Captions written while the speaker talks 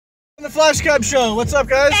Flash Cab Show. What's up,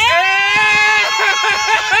 guys?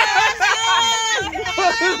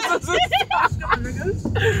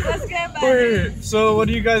 Let's get back. Wait, so what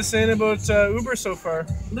are you guys saying about Uber so far?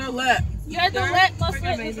 They're lit. You're the lit, most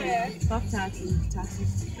lit amazing. there. Fuck taxis.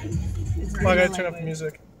 Taxis. Oh, I gotta turn up the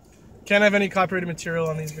music. Can't have any copyrighted material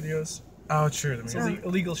on these videos. Oh, true. It's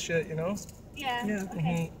illegal shit, you know? Yeah. Yeah.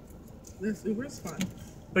 Okay. This Uber's fun.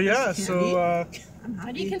 But yeah, so I'm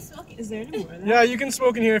But you happy. can smoke it. Is there any more of that? yeah, you can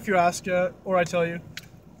smoke in here if you ask, or I tell you.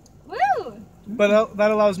 Woo! But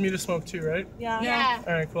that allows me to smoke too, right? Yeah. Yeah.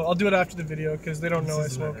 All right, cool. I'll do it after the video because they don't know I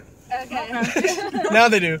smoke. Okay. Now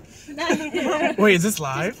they do. Wait, is this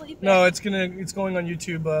live? Just bleep it. No, it's going on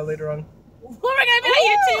YouTube later on. We're gonna be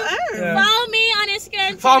on YouTube. Yeah. Follow me on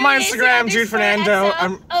Instagram. Follow my Twitter, Instagram, Jude Fernando.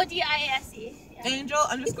 I'm ODISE.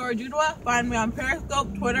 Angel_Judua. Find me on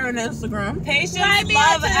Periscope, Twitter, and Instagram. Patience Find me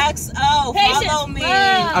Love on XO. Patience Follow me.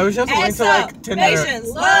 Love. I was just going to like Tinder. Patience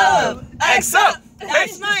Love XO.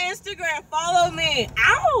 That's my Instagram. Follow me.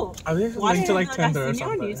 Ow! I was just Why linked to like didn't Tinder or I see you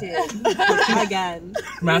on something. YouTube? Again.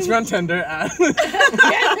 Match me on Tinder at.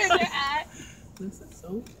 This is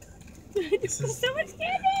so. So much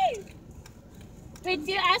candy. Wait,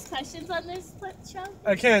 do you ask questions on this show?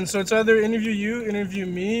 I can. So it's either interview you, interview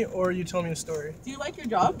me, or you tell me a story. Do you like your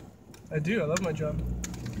job? I do. I love my job.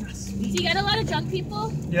 Do you get a lot of drunk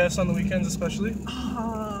people? Yes, on the weekends especially.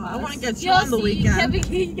 I want to get you You'll on the see. weekend. You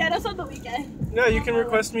can get us on the weekend. Yeah, you can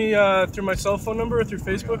request me through my cell phone number or through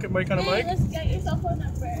Facebook at Mike on a Hey, Mic. let's get your cell phone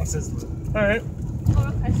number. What's this? All right. We'll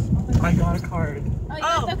request. I got a card. Oh, you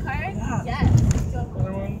have the card? Yeah. Yes.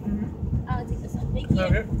 Another one. I'll take this one. Thank you.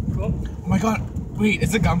 Okay. Cool. Oh my god. Wait,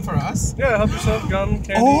 is it gum for us? Yeah, help yourself. Gum,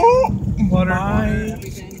 candy, Oh water. my.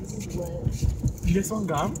 Everything. This is lit. You guys want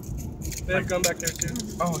gum? They have gum back there too.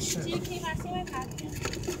 Oh Do you shit. keep asking my package?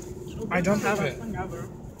 I don't have it. Fun ever.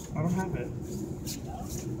 I don't have it.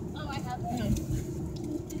 Oh, I have it.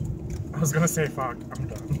 I was gonna say fuck. I'm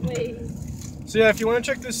done. Wait. So yeah, if you want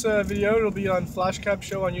to check this video, it'll be on Flash Cab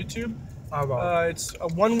Show on YouTube. Oh, well. It's a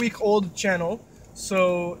 1 week old channel,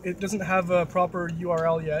 so it doesn't have a proper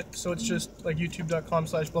URL yet. So it's just like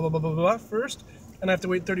youtube.com/blah blah blah blah blah first, and I have to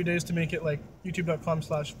wait 30 days to make it like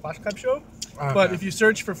youtube.com/flashcabshow. Okay. But if you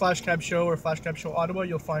search for Flash Cab Show or Flash Cab Show Ottawa,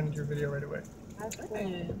 you'll find your video right away. That's lit.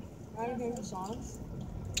 Are you hearing the songs?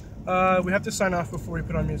 We have to sign off before we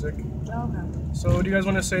put on music. Oh, okay. So what do you guys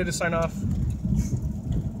want to say to sign off?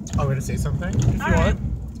 Oh, wait, to say something? If you want.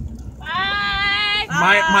 Bye.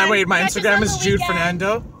 My Catch us Instagram on is the Jude weekend.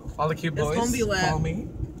 Fernando. All the cute It's boys. gonna be lit. Follow me.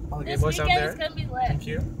 All the gay This boys out weekend is there. gonna be lit. Thank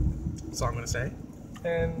you. That's all I'm gonna say.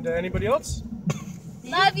 And anybody else?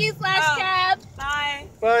 Love you, Flash Cab. Bye.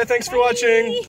 Bye. Thanks for watching.